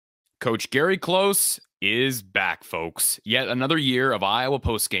Coach Gary Close is back, folks. Yet another year of Iowa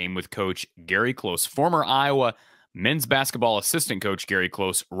postgame with Coach Gary Close, former Iowa men's basketball assistant coach Gary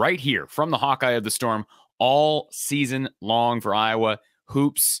Close, right here from the Hawkeye of the Storm all season long for Iowa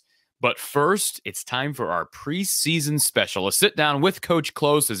hoops. But first, it's time for our preseason special, a sit down with Coach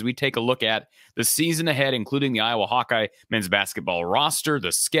Close as we take a look at the season ahead, including the Iowa Hawkeye men's basketball roster,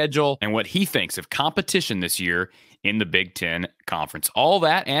 the schedule, and what he thinks of competition this year in the Big Ten Conference. All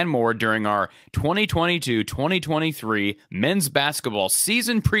that and more during our 2022-2023 men's basketball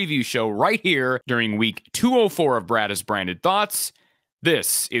season preview show right here during week 204 of Brada's Branded Thoughts.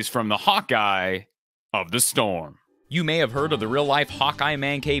 This is from the Hawkeye of the Storm. You may have heard of the real-life Hawkeye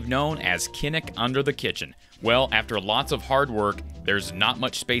man cave known as Kinnick Under the Kitchen. Well, after lots of hard work, there's not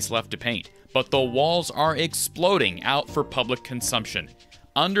much space left to paint, but the walls are exploding out for public consumption.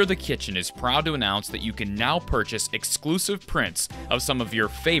 Under the Kitchen is proud to announce that you can now purchase exclusive prints of some of your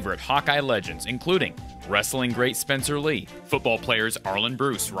favorite Hawkeye legends, including wrestling great Spencer Lee, football players Arlen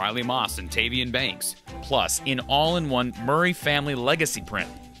Bruce, Riley Moss, and Tavian Banks, plus an all-in-one Murray family legacy print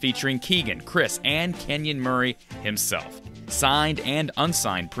featuring Keegan, Chris, and Kenyon Murray himself. Signed and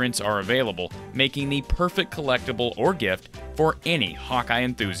unsigned prints are available, making the perfect collectible or gift for any Hawkeye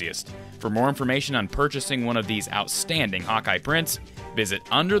enthusiast. For more information on purchasing one of these outstanding Hawkeye prints, visit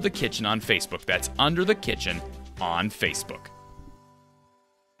Under the Kitchen on Facebook. That's Under the Kitchen on Facebook.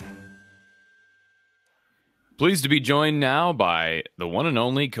 Pleased to be joined now by the one and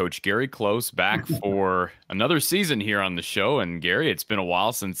only Coach Gary Close, back for another season here on the show. And Gary, it's been a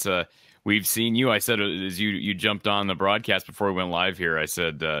while since we've seen you. I said, as you jumped on the broadcast before we went live here, I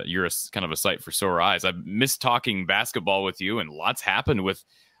said, you're kind of a sight for sore eyes. I've missed talking basketball with you, and lots happened with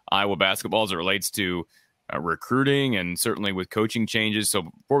Iowa basketball as it relates to recruiting and certainly with coaching changes. So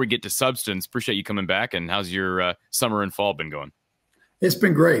before we get to substance, appreciate you coming back. And how's your summer and fall been going? It's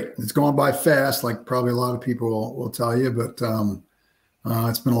been great. It's gone by fast, like probably a lot of people will tell you, but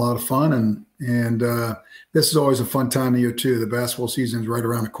it's been a lot of fun. And this is always a fun time of year too. The basketball season is right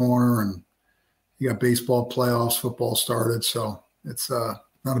around the corner, and you got baseball playoffs, football started. So it's not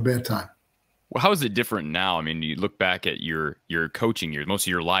a bad time. Well, how is it different now? I mean, you look back at your coaching years, most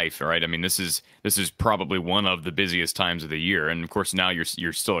of your life, right? I mean, this is probably one of the busiest times of the year, and of course now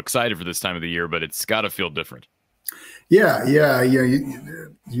you're still excited for this time of the year, but it's got to feel different. Yeah.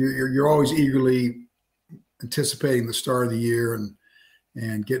 You're always eagerly anticipating the start of the year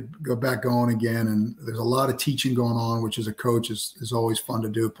and go back going again. And there's a lot of teaching going on, which as a coach is always fun to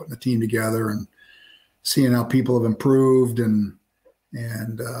do, putting the team together and seeing how people have improved and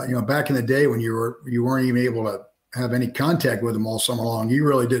back in the day when you weren't even able to have any contact with them all summer long, you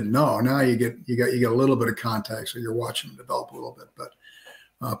really didn't know. Now you get a little bit of contact, so you're watching them develop a little bit. But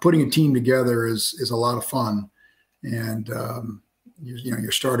putting a team together is a lot of fun, and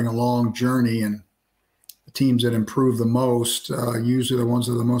you're starting a long journey, and the teams that improve the most usually the ones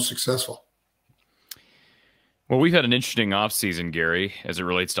that are the most successful. Well, we've had an interesting offseason, Gary, as it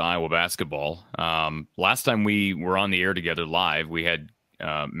relates to Iowa basketball. Last time we were on the air together live, we had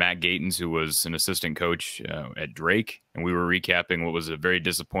Matt Gatens, who was an assistant coach at Drake, and we were recapping what was a very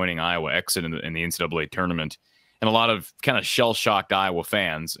disappointing Iowa exit in the NCAA tournament, and a lot of kind of shell-shocked Iowa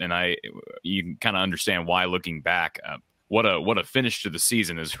fans. And you can kind of understand why, looking back, what a finish to the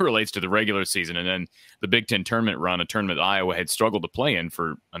season as it relates to the regular season, and then the Big Ten tournament run, a tournament Iowa had struggled to play in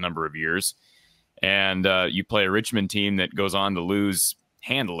for a number of years. And you play a Richmond team that goes on to lose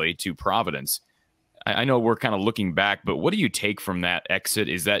handily to Providence. I know we're kind of looking back, but what do you take from that exit?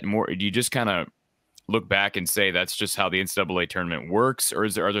 Is that more, do you just kind of look back and say that's just how the NCAA tournament works? Or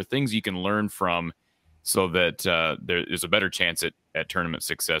are there things you can learn from so that there's a better chance at tournament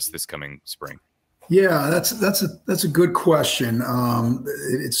success this coming spring? Yeah, that's a good question.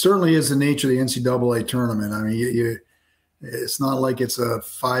 It certainly is the nature of the NCAA tournament. I mean, it's not like it's a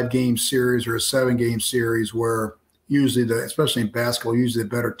 5-game series or a 7-game series where usually especially in basketball, usually the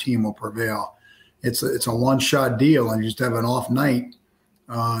better team will prevail. It's a one-shot deal, and you just have an off night,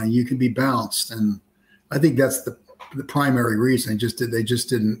 you can be bounced. And I think that's the primary reason. They just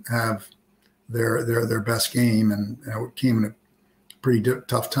didn't have their best game, and it came in a pretty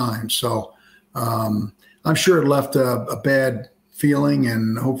tough time. So I'm sure it left a bad feeling,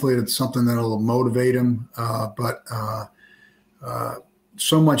 and hopefully it's something that'll motivate them. But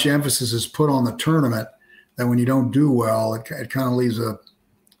so much emphasis is put on the tournament that when you don't do well, it kind of leaves a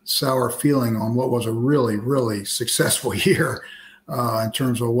sour feeling on what was a really, really successful year in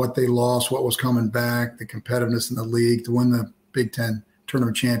terms of what they lost, what was coming back, the competitiveness in the league to win the Big Ten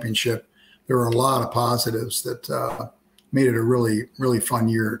tournament championship. There were a lot of positives that made it a really, really fun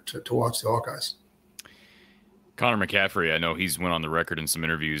year to watch the Hawkeyes. Connor McCaffrey, I know he's went on the record in some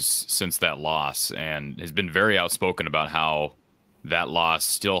interviews since that loss and has been very outspoken about how that loss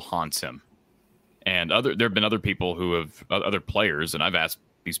still haunts him. And there have been other people who have, other players, and I've asked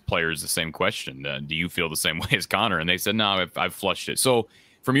these players the same question. Do you feel the same way as Connor? And they said, no, I've flushed it. So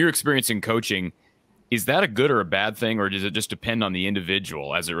from your experience in coaching, is that a good or a bad thing, or does it just depend on the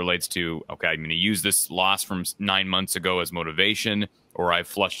individual as it relates to, okay, I'm going to use this loss from 9 months ago as motivation, or I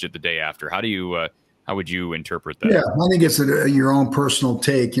flushed it the day after? How would you interpret that? Yeah, I think it's your own personal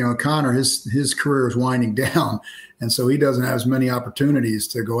take. You know, Connor, his career is winding down, and so he doesn't have as many opportunities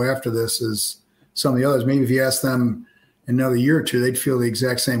to go after this as some of the others. Maybe if you ask them in another year or two, they'd feel the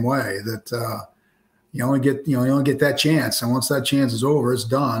exact same way. That you only get that chance, and once that chance is over, it's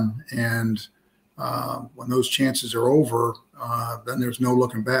done. And when those chances are over, then there's no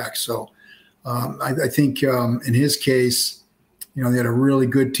looking back. So I think in his case, you know, they had a really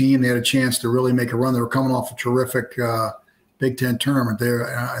good team. They had a chance to really make a run. They were coming off a terrific Big Ten tournament.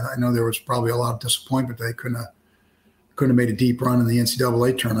 I know there was probably a lot of disappointment. They couldn't have made a deep run in the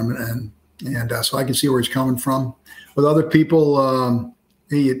NCAA tournament, and so I can see where he's coming from. With other people,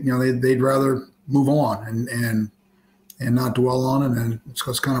 they'd rather move on and not dwell on it, and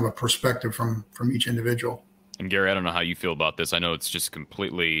it's kind of a perspective from each individual. And Gary, I don't know how you feel about this. I know it's just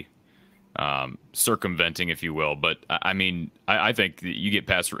completely circumventing, if you will, but I mean, I think that you get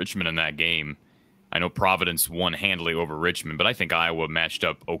past Richmond in that game. I know Providence won handily over Richmond, but I think Iowa matched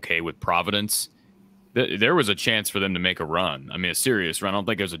up okay with Providence. There was a chance for them to make a run. I mean, a serious run. I don't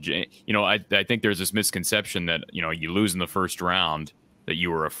think there's I think there's this misconception that, you know, you lose in the first round, that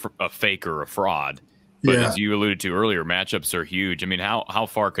you were a fake or a fraud. But as you alluded to earlier, matchups are huge. I mean, how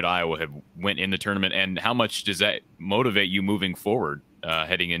far could Iowa have went in the tournament, and how much does that motivate you moving forward,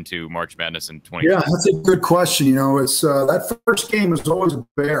 heading into March Madness in 2020? Yeah, that's a good question. You know, it's that first game is always a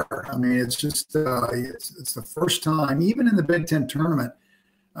bear. I mean, it's just it's the first time, even in the Big Ten tournament,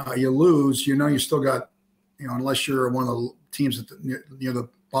 you lose. You know, you still got, you know, unless you're one of the teams at near the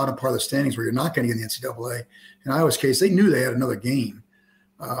bottom part of the standings where you're not going to get in the NCAA. In Iowa's case, they knew they had another game.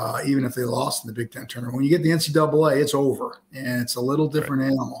 Even if they lost in the Big Ten tournament. When you get the NCAA, it's over, and it's a little different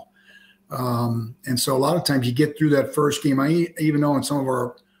animal. And so a lot of times you get through that first game. I even know in some of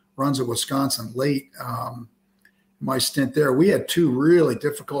our runs at Wisconsin late, my stint there, we had two really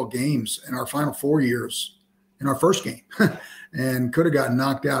difficult games in our Final Four years in our first game and could have gotten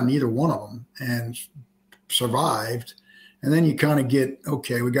knocked out in either one of them and survived. And then you kind of get,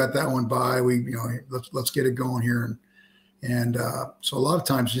 okay, we got that one by. Let's get it going here. And so a lot of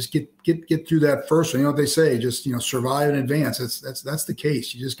times just get through that first one. You know what they say, just, you know, survive in advance. That's the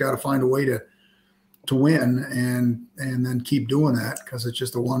case. You just got to find a way to win and then keep doing that, because it's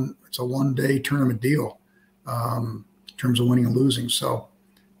just a one day tournament deal in terms of winning and losing. So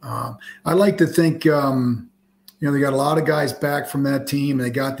I like to think, you know, they got a lot of guys back from that team. They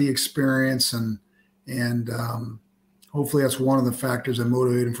got the experience, and hopefully that's one of the factors that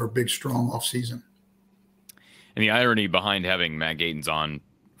motivate them for a big, strong off season. And the irony behind having Matt Gatens on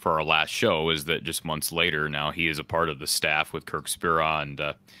for our last show is that just months later, now he is a part of the staff with Kirk Spira and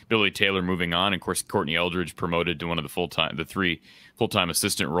Billy Taylor moving on. And of course, Courtney Eldridge promoted to one of the three full-time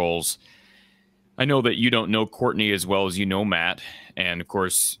assistant roles. I know that you don't know Courtney as well as you know Matt. And of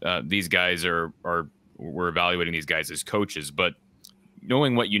course, these guys we're evaluating these guys as coaches, but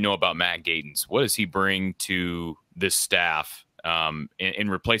knowing what you know about Matt Gatens, what does he bring to this staff in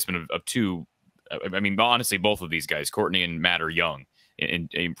replacement of two? I mean, honestly, both of these guys, Courtney and Matt, are young in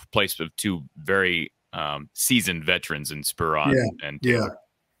place of two very seasoned veterans in Spira and Taylor.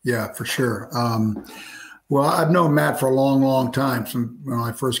 Yeah, for sure. Well, I've known Matt for a long, long time. When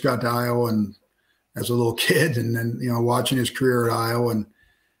I first got to Iowa and as a little kid, and then, you know, watching his career at Iowa, and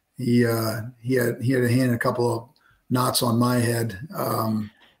he had a hand in a couple of knots on my head, and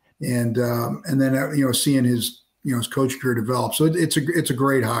then, you know, seeing his, you know, his coach career develop. So it's a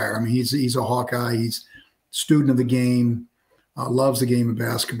great hire. I mean, he's a Hawkeye. He's a student of the game, loves the game of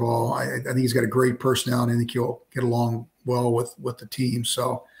basketball. I think he's got a great personality. I think he'll get along well with the team.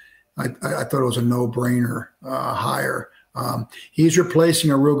 So I thought it was a no-brainer hire. He's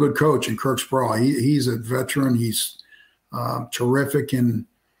replacing a real good coach in Kirk Spira. He's a veteran. He's terrific in,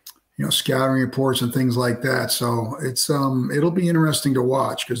 you know, scouting reports and things like that. So it'll be interesting to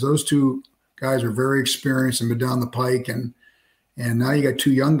watch, because those two guys are very experienced and been down the pike, and now you got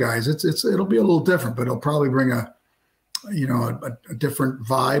two young guys. It'll be a little different, but it'll probably bring a different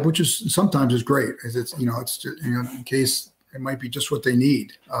vibe, which is sometimes is great. It's just, you know, in case it might be just what they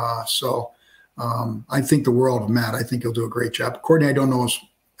need. So I think the world of Matt. I think he'll do a great job. Courtney, I don't know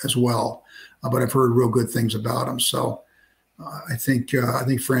as well, but I've heard real good things about him. So I think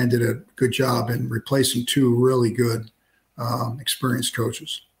Fran did a good job in replacing two really good, experienced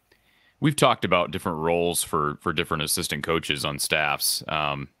coaches. We've talked about different roles for different assistant coaches on staffs,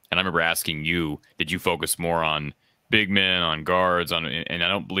 and I remember asking you, did you focus more on big men, on guards, and I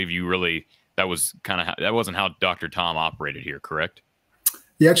don't believe you really. That wasn't how Dr. Tom operated here, correct?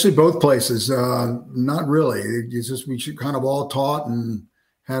 Yeah, actually, both places. Not really. It's just we kind of all taught and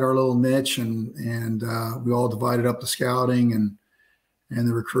had our little niche, and we all divided up the scouting and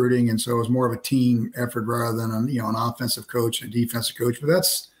the recruiting, and so it was more of a team effort rather than an offensive coach and a defensive coach. But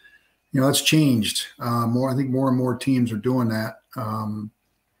that's changed more. I think more and more teams are doing that. I'm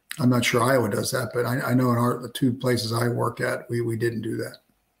not sure Iowa does that, but I know in the two places I work at, we didn't do that.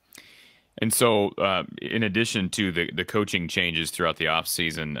 And so, in addition to the coaching changes throughout the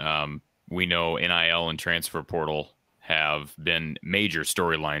offseason, we know NIL and transfer portal have been major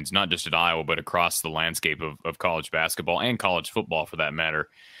storylines, not just at Iowa, but across the landscape of college basketball and college football for that matter.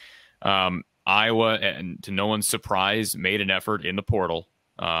 Iowa, and to no one's surprise, made an effort in the portal,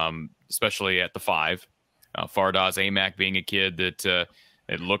 especially at the 5. Fardaz Amack being a kid that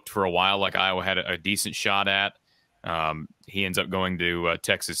it looked for a while like Iowa had a decent shot at. He ends up going to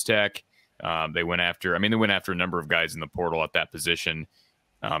Texas Tech. They went after a number of guys in the portal at that position.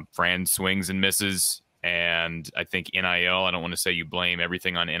 Fran swings and misses. And I think NIL, I don't want to say you blame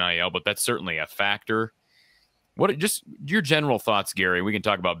everything on NIL, but that's certainly a factor. Just your general thoughts, Gary? We can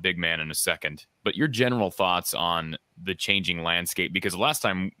talk about big man in a second, but your general thoughts on the changing landscape, because the last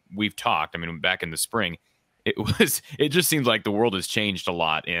time we've talked, back in the spring, it just seems like the world has changed a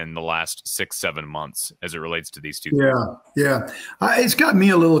lot in the last 6-7 months as it relates to these two things. Yeah. It's got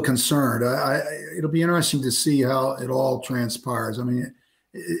me a little concerned. It'll be interesting to see how it all transpires.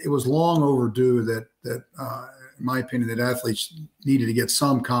 It was long overdue that in my opinion, that athletes needed to get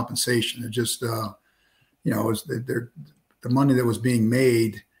some compensation. It just, the money that was being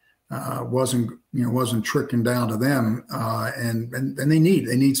made wasn't trickling down to them, and they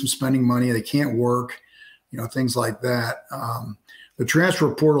need some spending money. They can't work. Things like that. The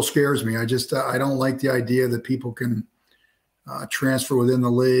transfer portal scares me. I don't like the idea that people can transfer within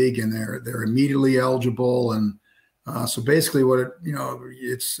the league and they're immediately eligible. And so basically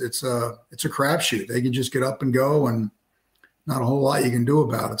it's a crapshoot. They can just get up and go and not a whole lot you can do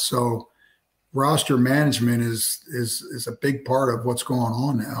about it. So roster management is a big part of what's going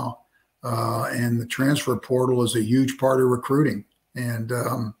on now. And the transfer portal is a huge part of recruiting. And,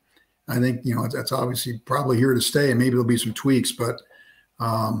 I think, that's obviously probably here to stay, and maybe there'll be some tweaks, but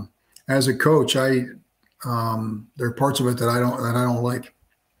as a coach, there are parts of it that I don't like.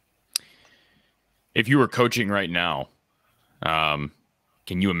 If you were coaching right now, can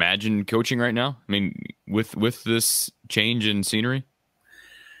you imagine coaching right now? With this change in scenery?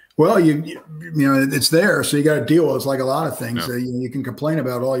 Well, it's there, so you got to deal with it. It's like a lot of things. Yeah. You can complain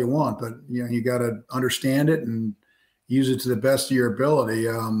about all you want, but you got to understand it and use it to the best of your ability.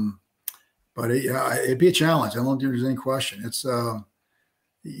 But it'd be a challenge. I don't think there's any question. It's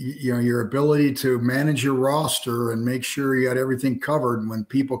your ability to manage your roster and make sure you got everything covered when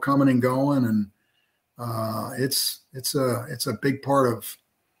people coming and going, and it's a big part of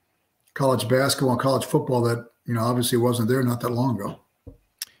college basketball and college football that obviously wasn't there not that long ago.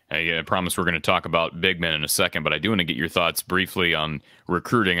 Hey, I promise we're going to talk about big men in a second, but I do want to get your thoughts briefly on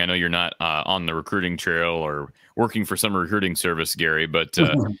recruiting. I know you're not on the recruiting trail or working for some recruiting service, Gary, but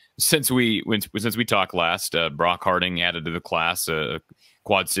since we talked last, Brock Harding added to the class, a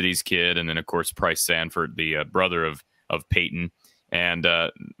Quad Cities kid, and then of course Price Sanford, the brother of Peyton, and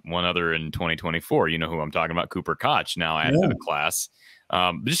one other in 2024. You know who I'm talking about, Cooper Koch, now added to the class.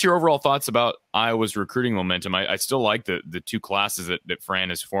 Just your overall thoughts about Iowa's recruiting momentum. I still like the two classes that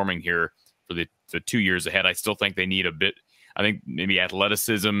Fran is forming here for the 2 years ahead. I still think they need a bit. I think maybe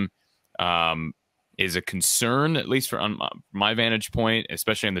athleticism is a concern, at least from my vantage point,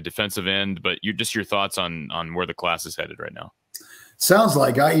 especially on the defensive end. But your thoughts on where the class is headed right now. Sounds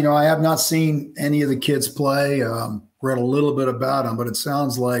like I have not seen any of the kids play. Read a little bit about them, but it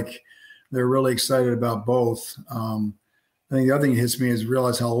sounds like they're really excited about both. I think the other thing that hits me is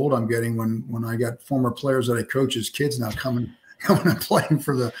realize how old I'm getting when I got former players that I coach's kids now coming and playing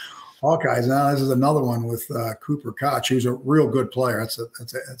for the Hawkeyes. Now this is another one with Cooper Koch, who's a real good player.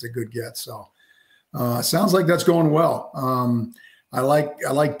 That's a good get. So sounds like that's going well. I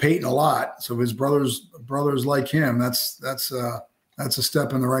like Peyton a lot. So his brothers like him. That's a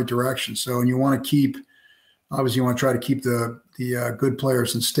step in the right direction. So, and you want to try to keep the good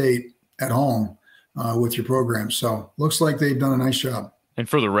players in state at home with your program. So looks like they've done a nice job. And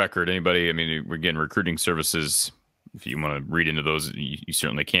for the record, anybody, again, recruiting services, if you want to read into those, you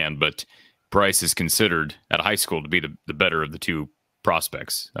certainly can. But Bryce is considered at high school to be the better of the two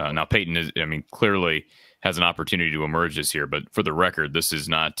prospects. Now Peyton is, I mean, clearly has an opportunity to emerge this year, but for the record, this is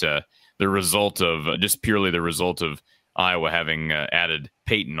not the result of just purely the result of Iowa having added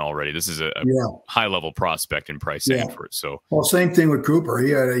Peyton already. This is a high level prospect in Price Sanford. So, well, same thing with Cooper.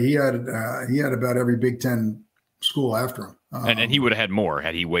 He had about every Big Ten school after him, and he would have had more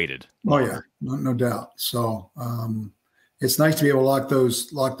had he waited longer. No doubt. So it's nice to be able to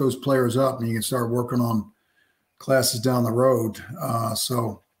lock those players up, and you can start working on classes down the road.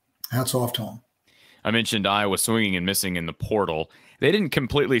 So hats off to him. I mentioned Iowa swinging and missing in the portal. They didn't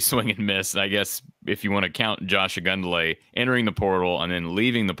completely swing and miss, I guess, if you want to count Josh Agundale entering the portal and then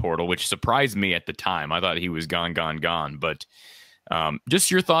leaving the portal, which surprised me at the time. I thought he was gone. But just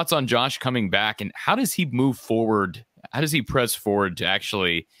your thoughts on Josh coming back, and how does he move forward? How does he press forward to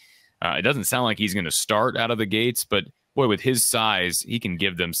actually it doesn't sound like he's going to start out of the gates, but boy, with his size, he can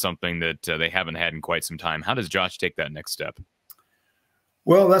give them something that they haven't had in quite some time. How does Josh take that next step?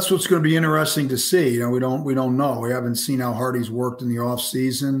 Well, that's what's going to be interesting to see. We don't know. We haven't seen how hard he's worked in the off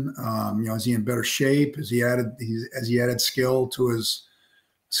season. Is he in better shape? Has he added skill to his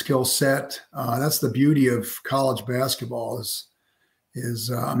skill set? That's the beauty of college basketball.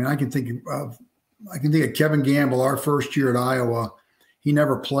 I can think of Kevin Gamble, our first year at Iowa. He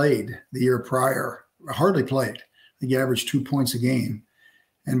never played the year prior. Hardly played. I think he averaged 2 points a game.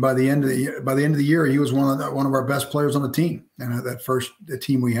 And by the end of the year, he was one of our best players on the team, and the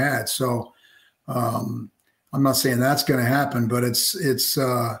team we had. So I'm not saying that's going to happen, but it's as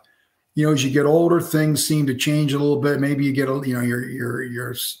you get older, things seem to change a little bit. Maybe you get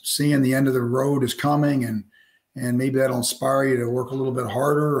you're seeing the end of the road is coming, and maybe that'll inspire you to work a little bit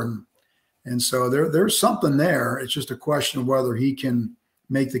harder, and so there's something there. It's just a question of whether he can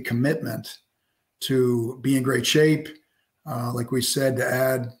make the commitment to be in great shape. Like we said, to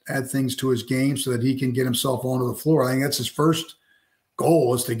add things to his game so that he can get himself onto the floor. I think that's his first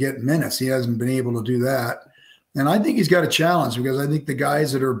goal, is to get minutes. He hasn't been able to do that. And I think he's got a challenge, because I think the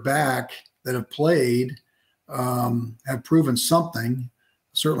guys that are back that have played have proven something.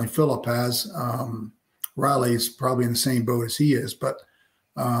 Certainly Phillip has. Riley's probably in the same boat as he is, but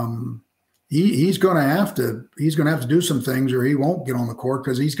he's going to have to do some things, or he won't get on the court,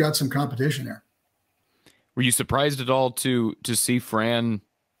 because he's got some competition there. Were you surprised at all to see Fran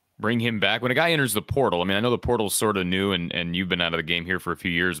bring him back when a guy enters the portal? I mean, I know the portal's sort of new, and you've been out of the game here for a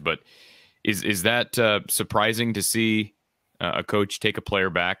few years, but is that surprising to see a coach take a player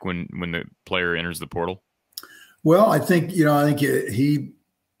back when the player enters the portal? Well, I think he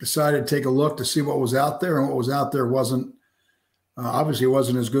decided to take a look to see what was out there, and what was out there wasn't obviously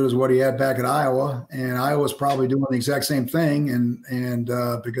wasn't as good as what he had back at Iowa, and Iowa's probably doing the exact same thing, and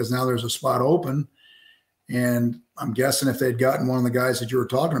because now there's a spot open. And I'm guessing if they'd gotten one of the guys that you were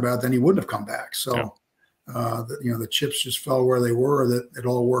talking about, then he wouldn't have come back. So, the chips just fell where they were, that it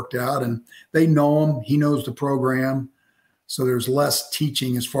all worked out, and they know him. He knows the program. So there's less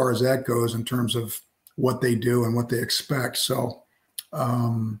teaching as far as that goes in terms of what they do and what they expect. So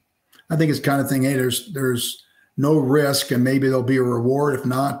I think it's kind of thing, hey, there's no risk, and maybe there'll be a reward. If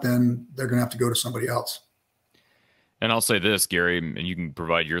not, then they're going to have to go to somebody else. And I'll say this, Gary, and you can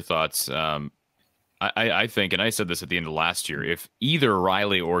provide your thoughts. I think, and I said this at the end of last year, if either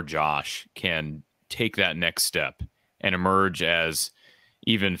Riley or Josh can take that next step and emerge as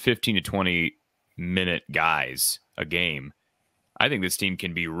even 15 to 20 minute guys a game, I think this team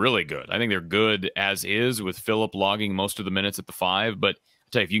can be really good. I think they're good as is, with Phillip logging most of the minutes at the 5. But I'll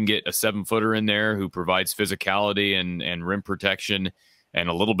tell you, if you can get a 7-footer in there who provides physicality and rim protection and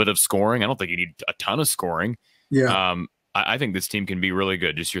a little bit of scoring, I don't think you need a ton of scoring. Yeah. I think this team can be really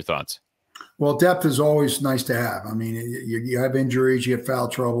good. Just your thoughts. Well, depth is always nice to have. I mean, you have injuries, you have foul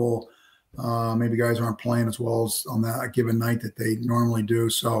trouble. Maybe guys aren't playing as well as on that given night that they normally do.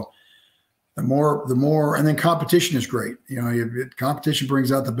 So the more, and then competition is great. Competition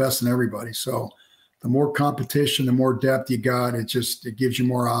brings out the best in everybody. So the more competition, the more depth you got. It gives you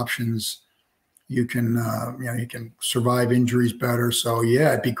more options. You can, you can survive injuries better. So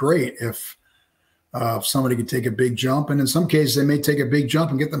yeah, it'd be great if somebody could take a big jump, and in some cases they may take a big jump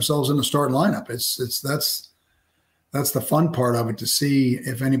and get themselves in the starting lineup. That's the fun part of it, to see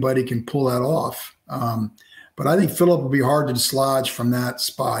if anybody can pull that off. But I think Phillip would be hard to dislodge from that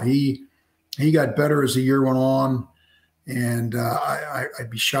spot. He got better as the year went on, and I'd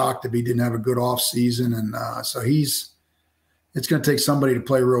be shocked if he didn't have a good off season. And so it's going to take somebody to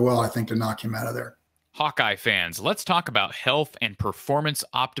play real well, I think, to knock him out of there. Hawkeye fans, let's talk about health and performance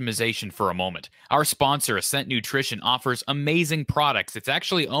optimization for a moment. Our sponsor, Ascent Nutrition, offers amazing products. It's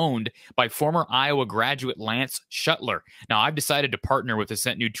actually owned by former Iowa graduate Lance Shuttler. Now, I've decided to partner with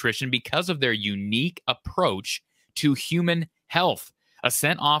Ascent Nutrition because of their unique approach to human health.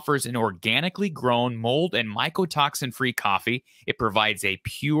 Ascent offers an organically grown, mold and mycotoxin-free coffee. It provides a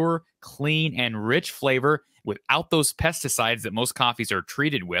pure, clean, and rich flavor without those pesticides that most coffees are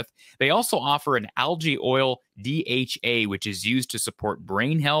treated with. They also offer an algae oil DHA, which is used to support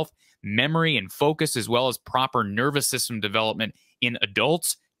brain health, memory, and focus, as well as proper nervous system development in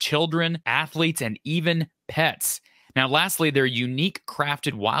adults, children, athletes, and even pets. Now, lastly, their unique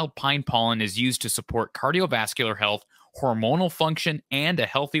crafted wild pine pollen is used to support cardiovascular health, hormonal function, and a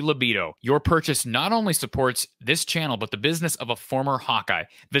healthy libido. Your purchase not only supports this channel, but the business of a former Hawkeye.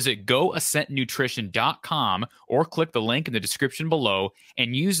 Visit goascentnutrition.com or click the link in the description below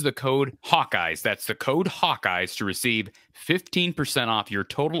and use the code Hawkeyes. That's the code Hawkeyes to receive 15% off your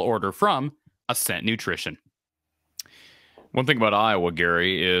total order from Ascent Nutrition. One thing about Iowa,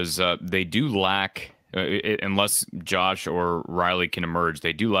 Gary, is they do lack, unless Josh or Riley can emerge,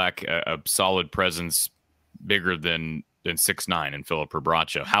 they do lack a solid presence bigger than 6'9" in Philip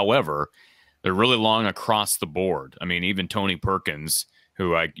Brada. However, they're really long across the board. I mean, even Tony Perkins,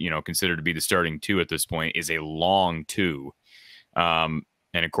 who I consider to be the starting two at this point, is a long two. And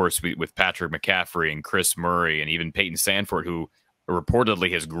of course, with Patrick McCaffrey and Chris Murray and even Peyton Sanford, who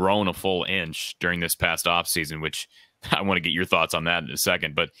reportedly has grown a full inch during this past offseason, which I want to get your thoughts on that in a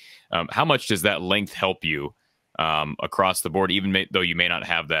second. But how much does that length help you across the board, even though you may not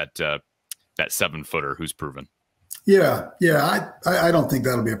have that 7-footer who's proven? Yeah. I don't think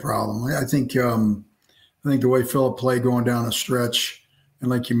that'll be a problem. I think the way Philip played going down the stretch, and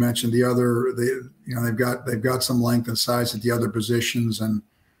like you mentioned, they've got some length and size at the other positions, and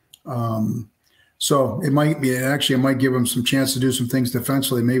so it might give them some chance to do some things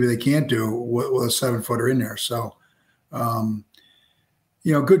defensively maybe they can't do with a 7-footer in there. So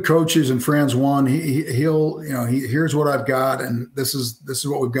good coaches, and Franz won. Here's what I've got, and this is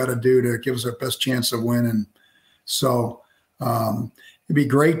what we've got to do to give us our best chance of winning. So it'd be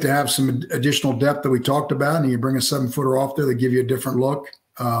great to have some additional depth that we talked about, and you bring a 7-footer off there, they give you a different look.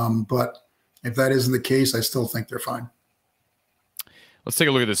 But if that isn't the case, I still think they're fine. Let's take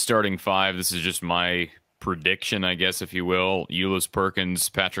a look at the starting five. This is just my prediction, I guess, if you will. Ulis, Perkins,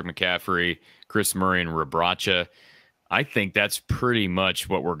 Patrick McCaffrey, Chris Murray, and Brada. I think that's pretty much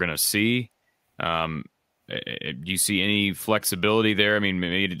what we're going to see. Do you see any flexibility there? I mean,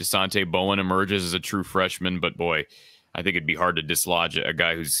 maybe DeSante Bowen emerges as a true freshman, but boy, I think it'd be hard to dislodge a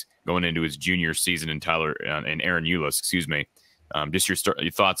guy who's going into his junior season in Aaron Ulis, excuse me. Just your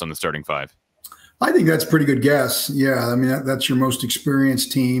thoughts on the starting five. I think that's a pretty good guess. Yeah, I mean, that's your most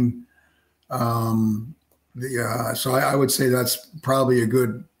experienced team. So I would say that's probably a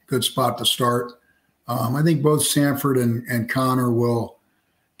good spot to start. I think both Sanford and Connor will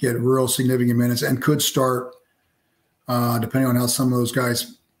get real significant minutes and could start depending on how some of those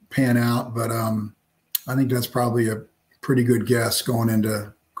guys pan out. But I think that's probably a pretty good guess going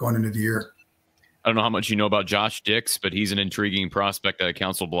into the year. I don't know how much you know about Josh Dix, but he's an intriguing prospect out of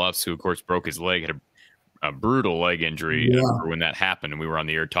Council Bluffs who, of course, broke his leg, had a brutal leg injury when that happened, and we were on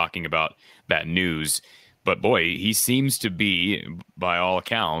the air talking about that news. But, boy, he seems to be, by all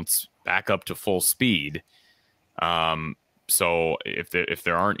accounts, back up to full speed. So if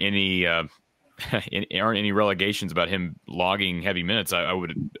there aren't any relegations about him logging heavy minutes, I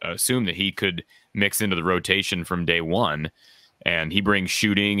would assume that he could mix into the rotation from day one. And he brings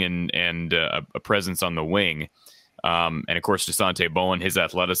shooting and a presence on the wing. And, of course, DeSante Bowen, his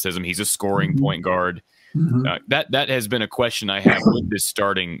athleticism, he's a scoring point guard. That has been a question I have with this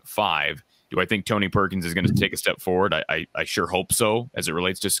starting five. Do I think Tony Perkins is going to take a step forward? I sure hope so as it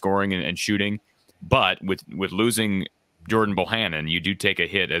relates to scoring and shooting. But with losing Jordan Bohannon, you do take a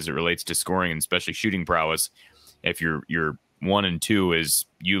hit as it relates to scoring and especially shooting prowess. If your 1 and 2 is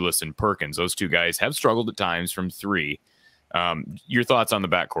Ulis and Perkins, those two guys have struggled at times from three. Your thoughts on the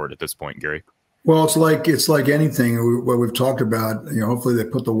backcourt at this point, Gary? Well, it's like anything what we've talked about. Hopefully they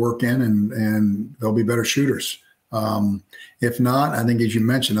put the work in and they'll be better shooters. If not, I think, as you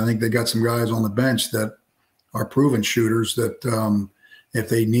mentioned, I think they got some guys on the bench that are proven shooters that if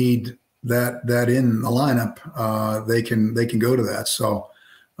they need that in the lineup, they can go to that. So,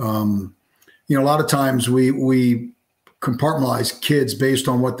 a lot of times we compartmentalize kids based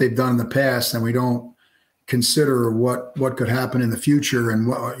on what they've done in the past, and we don't consider what could happen in the future and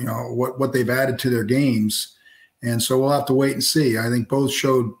what they've added to their games. And so we'll have to wait and see. I think both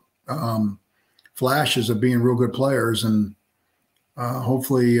showed flashes of being real good players, and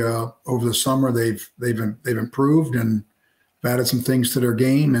hopefully over the summer they've improved and added some things to their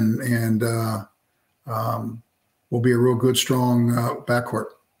game, and will be a real good, strong backcourt.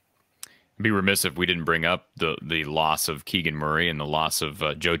 I'd be remiss if we didn't bring up the loss of Keegan Murray and the loss of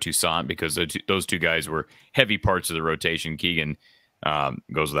Joe Toussaint, because those two guys were heavy parts of the rotation. Keegan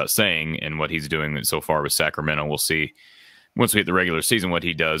goes without saying, and what he's doing so far with Sacramento. We'll see once we hit the regular season what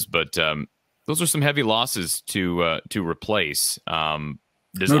he does, but those are some heavy losses to replace.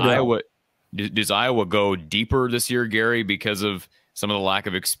 Does Iowa go deeper this year, Gary, because of some of the lack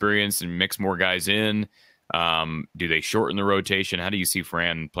of experience and mix more guys in? Do they shorten the rotation? How do you see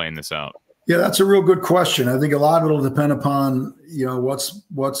Fran playing this out? Yeah, that's a real good question. I think a lot of it will depend upon,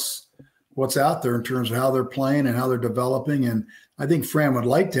 what's out there in terms of how they're playing and how they're developing. And I think Fran would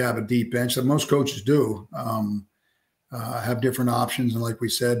like to have a deep bench, that most coaches do, have different options. And like we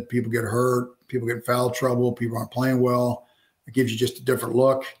said, people get hurt, people get in foul trouble, people aren't playing well. It gives you just a different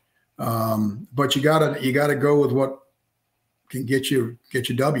look. But you gotta go with what can get you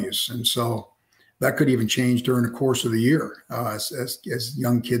W's. And so that could even change during the course of the year as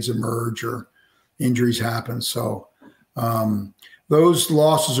young kids emerge or injuries happen. So those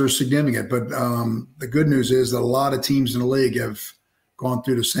losses are significant. But the good news is that a lot of teams in the league have gone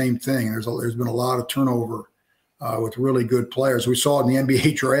through the same thing. There's been a lot of turnover with really good players. We saw it in the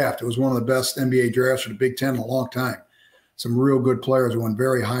NBA draft. It was one of the best NBA drafts for the Big Ten in a long time. Some real good players went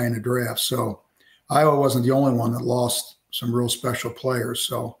very high in the draft. So Iowa wasn't the only one that lost some real special players.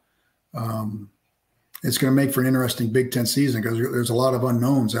 So it's going to make for an interesting Big Ten season, because there's a lot of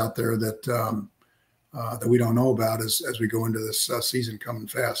unknowns out there that that we don't know about as we go into this season coming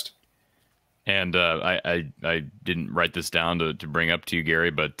fast. And I didn't write this down to bring up to you,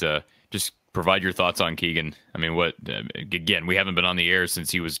 Gary, but just provide your thoughts on Keegan. I mean, again, we haven't been on the air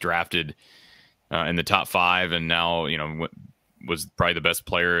since he was drafted in the top 5, and now, was probably the best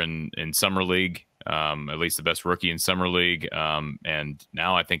player in Summer League, at least the best rookie in Summer League, and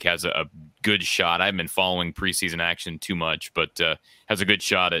now I think has a good shot. I haven't been following preseason action too much, but has a good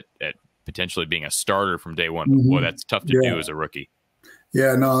shot at potentially being a starter from day one. Mm-hmm. Boy, that's tough to do as a rookie.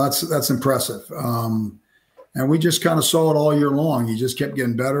 Yeah, no, that's impressive. And we just kind of saw it all year long. He just kept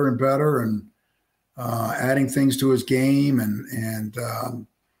getting better and better, and adding things to his game, and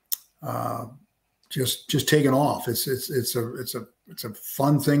just taking off. It's a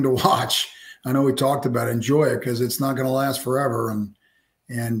fun thing to watch. I know we talked about it. Enjoy it, because it's not going to last forever, and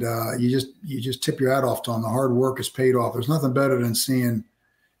you just tip your hat off to him. The hard work is paid off. There's nothing better than seeing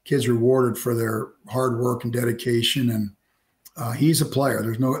kids rewarded for their hard work and dedication. And he's a player.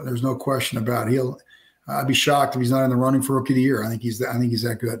 There's no question about it. I'd be shocked if he's not in the running for Rookie of the Year. I think he's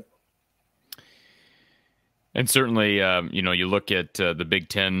that good. And certainly, you look at the Big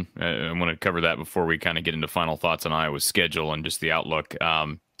Ten. I want to cover that before we kind of get into final thoughts on Iowa's schedule and just the outlook.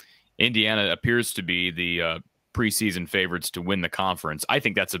 Indiana appears to be the preseason favorites to win the conference. I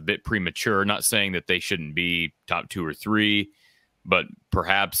think that's a bit premature. Not saying that they shouldn't be top 2 or 3, but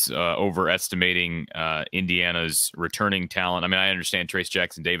perhaps overestimating Indiana's returning talent. I mean, I understand Trace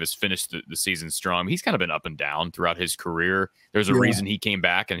Jackson-Davis finished the season strong. He's kind of been up and down throughout his career. There's a reason he came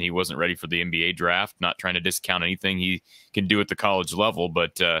back and he wasn't ready for the NBA draft. Not trying to discount anything he can do at the college level,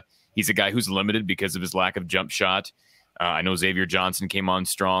 but he's a guy who's limited because of his lack of jump shot. I know Xavier Johnson came on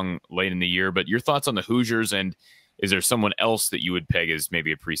strong late in the year, but your thoughts on the Hoosiers, and is there someone else that you would peg as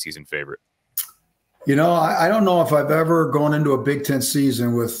maybe a preseason favorite? I don't know if I've ever gone into a Big Ten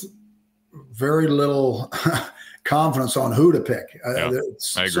season with very little confidence on who to pick. I agree.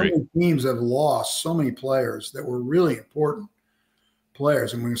 So many teams have lost so many players that were really important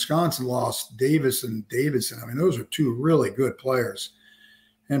players. And when Wisconsin lost Davis and Davidson, I mean, those are 2 really good players.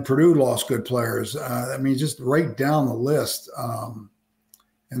 And Purdue lost good players. Just right down the list.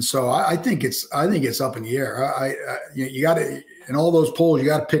 And so I think it's up in the air. You got to, in all those polls, you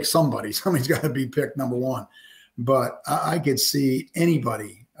got to pick somebody. Somebody's got to be picked number 1. But I could see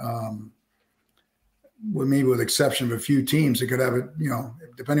anybody, with exception of a few teams, that could have it.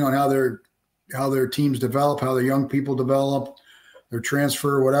 Depending on how their teams develop, how their young people develop, their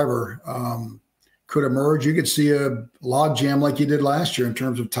transfer, whatever, could emerge. You could see a log jam like you did last year in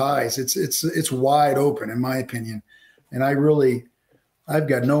terms of ties. It's wide open, in my opinion, and I've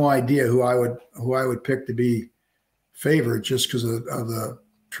got no idea who I would pick to be favored, just because of the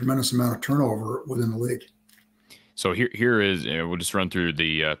tremendous amount of turnover within the league. So here is we'll just run through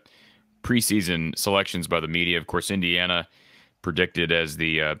the preseason selections by the media. Of course, Indiana predicted as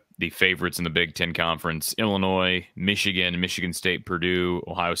the favorites in the Big Ten Conference. Illinois, Michigan State, Purdue,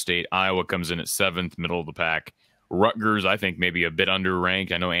 Ohio State, Iowa comes in at 7th, middle of the pack. Rutgers, I think, maybe a bit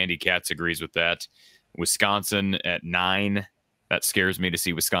underranked. I know Andy Katz agrees with that. Wisconsin at 9, That scares me to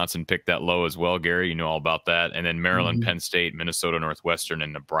see Wisconsin pick that low as well, Gary. You know all about that. And then Maryland, Penn State, Minnesota, Northwestern,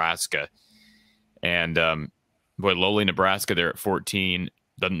 and Nebraska. And boy, lowly Nebraska, they're at 14.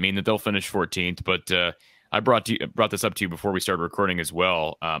 Doesn't mean that they'll finish 14th, but I brought this up to you before we started recording as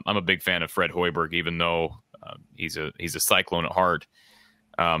well. I'm a big fan of Fred Hoiberg, even though he's a Cyclone at heart.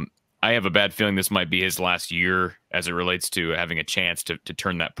 I have a bad feeling this might be his last year as it relates to having a chance to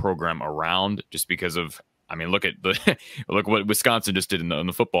turn that program around, just because of, I mean, look what Wisconsin just did on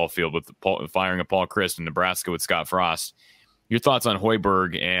the football field with firing of Paul Chryst, and Nebraska with Scott Frost. Your thoughts on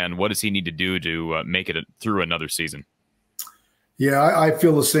Hoiberg, and what does he need to do to make it through another season? Yeah, I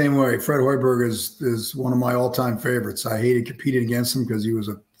feel the same way. Fred Hoiberg is one of my all-time favorites. I hated competing against him because he was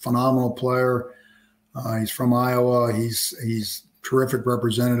a phenomenal player. He's from Iowa. He's terrific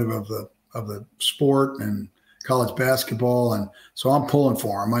representative of the sport and college basketball, and so I'm pulling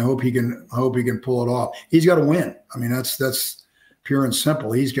for him. I hope he can pull it off. He's got to win. I mean, that's pure and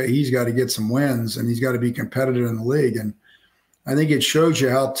simple. He's got to get some wins, and he's got to be competitive in the league. And I think it shows you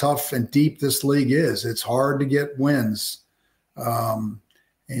how tough and deep this league is. It's hard to get wins, and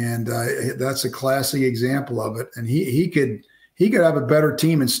that's a classic example of it. And he could have a better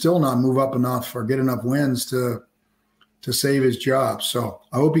team and still not move up enough or get enough wins to save his job. So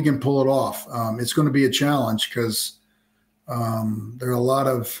I hope he can pull it off. It's going to be a challenge because there are a lot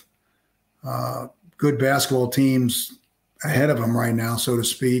of good basketball teams ahead of him right now, so to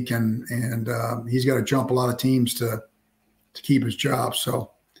speak, and he's got to jump a lot of teams to keep his job.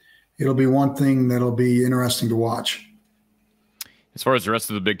 So it'll be one thing that'll be interesting to watch. As far as the rest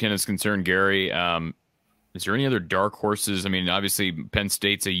of the Big Ten is concerned, Gary, is there any other dark horses? I mean, obviously Penn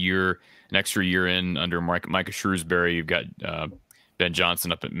State's an extra year in under Micah Shrewsbury. You've got Ben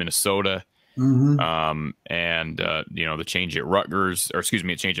Johnson up at Minnesota, and the change at Rutgers, or excuse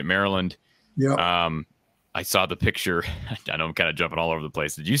me, a change at Maryland. Yeah. I saw the picture. I know I'm kind of jumping all over the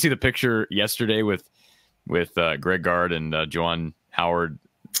place. Did you see the picture yesterday with Greg Gard and Joanne Howard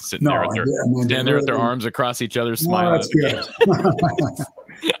sitting there with their arms across each other, smiling? No, that's good.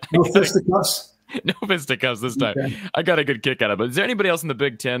 No fisticuffs. No fisticuffs this time. Okay. I got a good kick out of it. But is there anybody else in the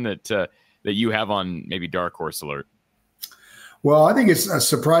Big Ten that you have on maybe dark horse alert? Well, I think it's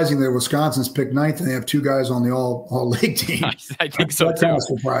surprising that Wisconsin's picked ninth and they have two guys on the all league team. I think so that too. Kind of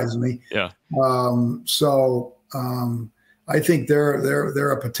surprises me. Yeah. I think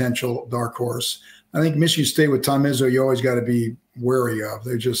they're a potential dark horse. I think Michigan State with Tom Izzo, you always got to be wary of.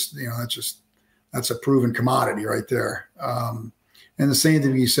 They're just, that's a proven commodity right there. And the same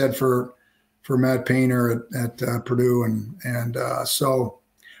thing you said for Matt Painter at Purdue,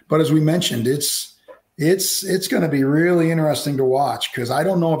 but as we mentioned, it's going to be really interesting to watch because I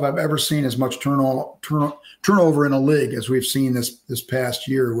don't know if I've ever seen as much turnover in a league as we've seen this past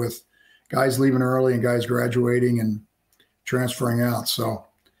year, with guys leaving early and guys graduating and transferring out. So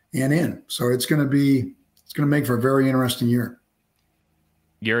it's going to make for a very interesting year.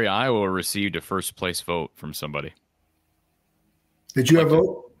 Gary, Iowa received a first place vote from somebody. Did you have a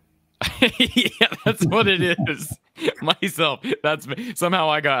vote? Yeah, that's what it is. Myself, that's me.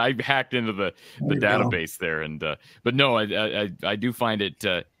 Somehow I hacked into the database there, and but no, I do find it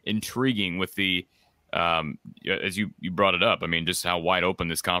intriguing with the as you brought it up. I mean, just how wide open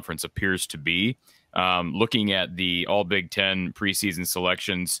this conference appears to be. Looking at the All Big Ten preseason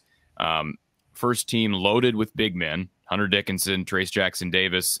selections, first team loaded with big men: Hunter Dickinson, Trace Jackson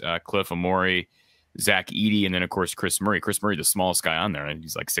Davis, Cliff Amore, Zach Edey, and then, of course, Chris Murray. Chris Murray, the smallest guy on there, and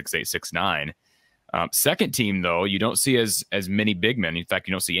he's like 6'8", 6'9". Second team, though, you don't see as many big men. In fact,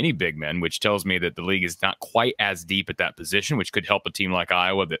 you don't see any big men, which tells me that the league is not quite as deep at that position, which could help a team like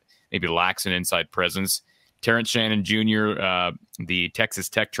Iowa that maybe lacks an inside presence. Terrence Shannon Jr., the Texas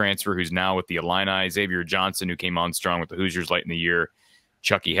Tech transfer, who's now with the Illini. Xavier Johnson, who came on strong with the Hoosiers late in the year.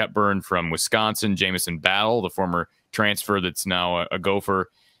 Chucky Hepburn from Wisconsin. Jamison Battle, the former transfer that's now a Gopher.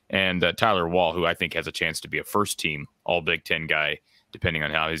 And Tyler Wall, who I think has a chance to be a first-team All-Big Ten guy, depending on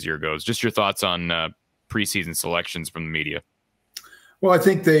how his year goes. Just your thoughts on preseason selections from the media. Well, I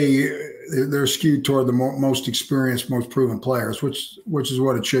think they're skewed toward the most experienced, most proven players, which is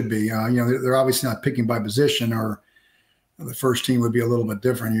what it should be. They're obviously not picking by position, or the first team would be a little bit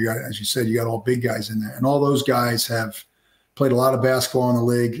different. You got, as you said, you got all big guys in there, and all those guys have played a lot of basketball in the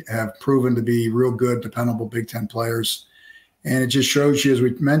league, have proven to be real good, dependable Big Ten players. And it just shows you, as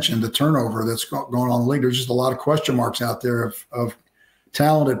we mentioned, the turnover that's going on in the league. There's just a lot of question marks out there of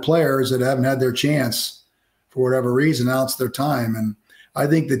talented players that haven't had their chance for whatever reason. Now it's their time. And I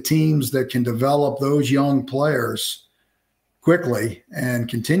think the teams that can develop those young players quickly and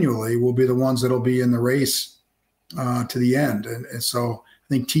continually will be the ones that will be in the race to the end. And so I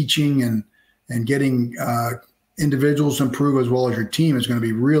think teaching and getting individuals improve as well as your team is going to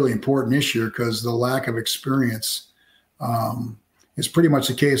be really important this year, because the lack of experience is pretty much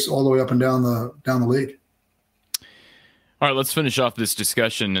the case all the way up and down the league. All right, let's finish off this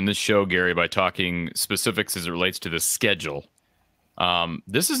discussion and this show, Gary, by talking specifics as it relates to the schedule.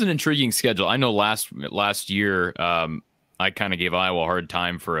 This is an intriguing schedule. I know last year I kind of gave Iowa a hard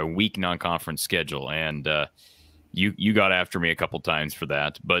time for a weak non-conference schedule, and you got after me a couple times for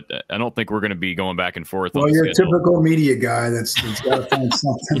that. But I don't think we're going to be going back and forth. Well, you're a typical media guy that's got to find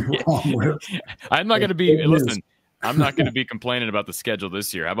something wrong with it. I'm not going to be listen. I'm not going to be complaining about the schedule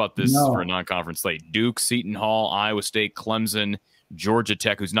this year. How about this for a non-conference slate? Duke, Seton Hall, Iowa State, Clemson, Georgia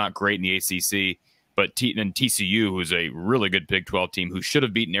Tech, who's not great in the ACC, but TCU, who's a really good Big 12 team, who should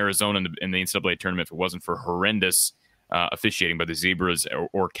have beaten Arizona in the NCAA tournament if it wasn't for horrendous officiating by the Zebras,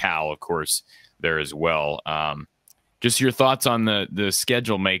 or Cal, of course, there as well. Just your thoughts on the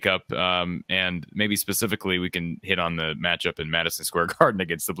schedule makeup, and maybe specifically we can hit on the matchup in Madison Square Garden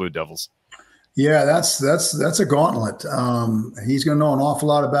against the Blue Devils. Yeah, that's a gauntlet. He's going to know an awful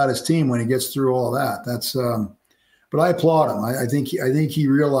lot about his team when he gets through all that. That's, but I applaud him. I think he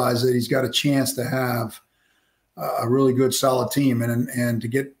realized that he's got a chance to have a really good, solid team, and to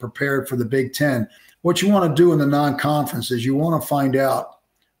get prepared for the Big Ten. What you want to do in the non-conference is you want to find out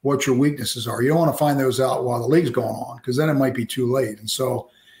what your weaknesses are. You don't want to find those out while the league's going on, because then it might be too late. And so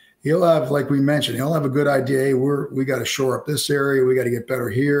he'll have, like we mentioned, he'll have a good idea. Hey, we got to shore up this area. We got to get better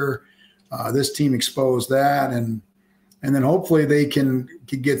here. This team exposed that, and then hopefully they can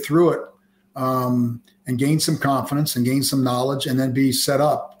get through it and gain some confidence and gain some knowledge, and then be set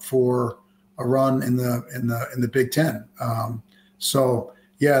up for a run in the Big Ten. So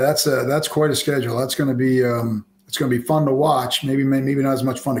yeah, that's quite a schedule. That's going to be it's going to be fun to watch. Maybe not as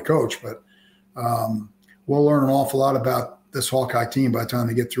much fun to coach, but we'll learn an awful lot about this Hawkeye team by the time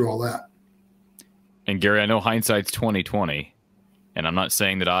they get through all that. And Gary, I know hindsight's 20/20. And I'm not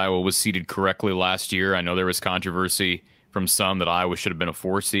saying that Iowa was seeded correctly last year. I know there was controversy from some that Iowa should have been a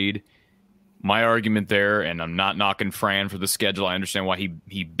 4 seed. My argument there, and I'm not knocking Fran for the schedule. I understand why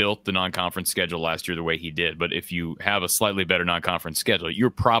he built the non-conference schedule last year the way he did. But if you have a slightly better non-conference schedule, you're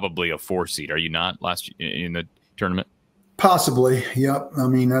probably a 4 seed, are you not? Last in the tournament, possibly. Yep. I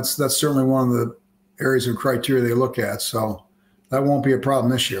mean, that's certainly one of the areas of criteria they look at. So that won't be a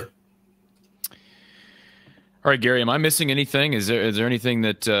problem this year. All right, Gary, am I missing anything? Is there anything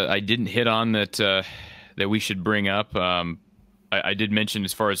that I didn't hit on that we should bring up? I did mention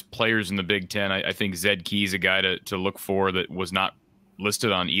as far as players in the Big Ten, I think Zed Key's a guy to look for that was not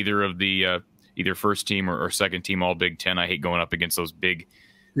listed on either of the either first team or second team All Big Ten. I hate going up against those big,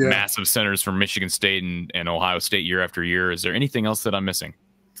 massive centers from Michigan State and Ohio State year after year. Is there anything else that I'm missing?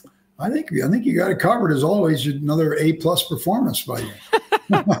 I think you got it covered as always. Another A+ performance by you.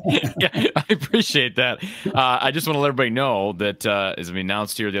 Yeah, I appreciate that. I just want to let everybody know that, as we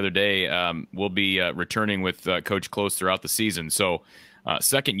announced here the other day, we'll be returning with Coach Close throughout the season. So,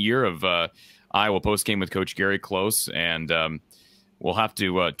 second year of Iowa postgame with Coach Gary Close, and we'll have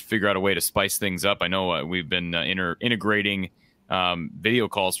to figure out a way to spice things up. I know we've been integrating video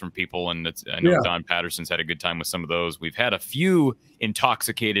calls from people, and I know Don Patterson's had a good time with some of those. We've had a few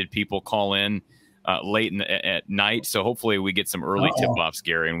intoxicated people call in late at night, so hopefully we get some early tip-offs,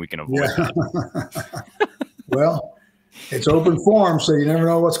 Gary, and we can avoid that. Well, it's open forum, so you never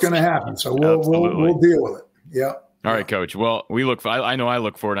know what's going to happen. So we'll deal with it. Yeah. All right, Coach. Well, we look. I know I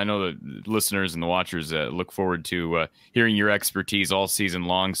look forward. I know the listeners and the watchers look forward to hearing your expertise all season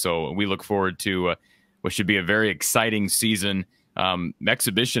long. So we look forward to what should be a very exciting season.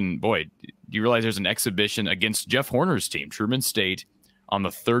 Exhibition. Boy, do you realize there's an exhibition against Jeff Horner's team, Truman State, on the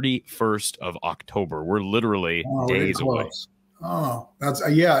 31st of October. We're literally days away. Oh, that's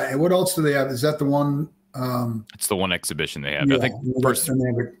yeah. And what else do they have? Is that the one? It's the one exhibition they have. Yeah, I think first, and they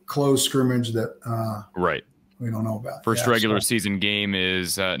have a closed scrimmage that right. We don't know about. First regular season game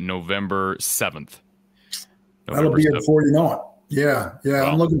is November 7th. That'll be it before you know it. Yeah, yeah.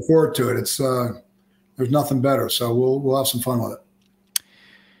 Wow. I'm looking forward to it. It's there's nothing better, so we'll have some fun with it.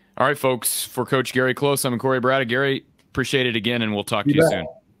 All right, folks. For Coach Gary Close, I'm Corey Brada. Gary, appreciate it again, and we'll talk to you soon.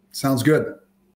 Sounds good.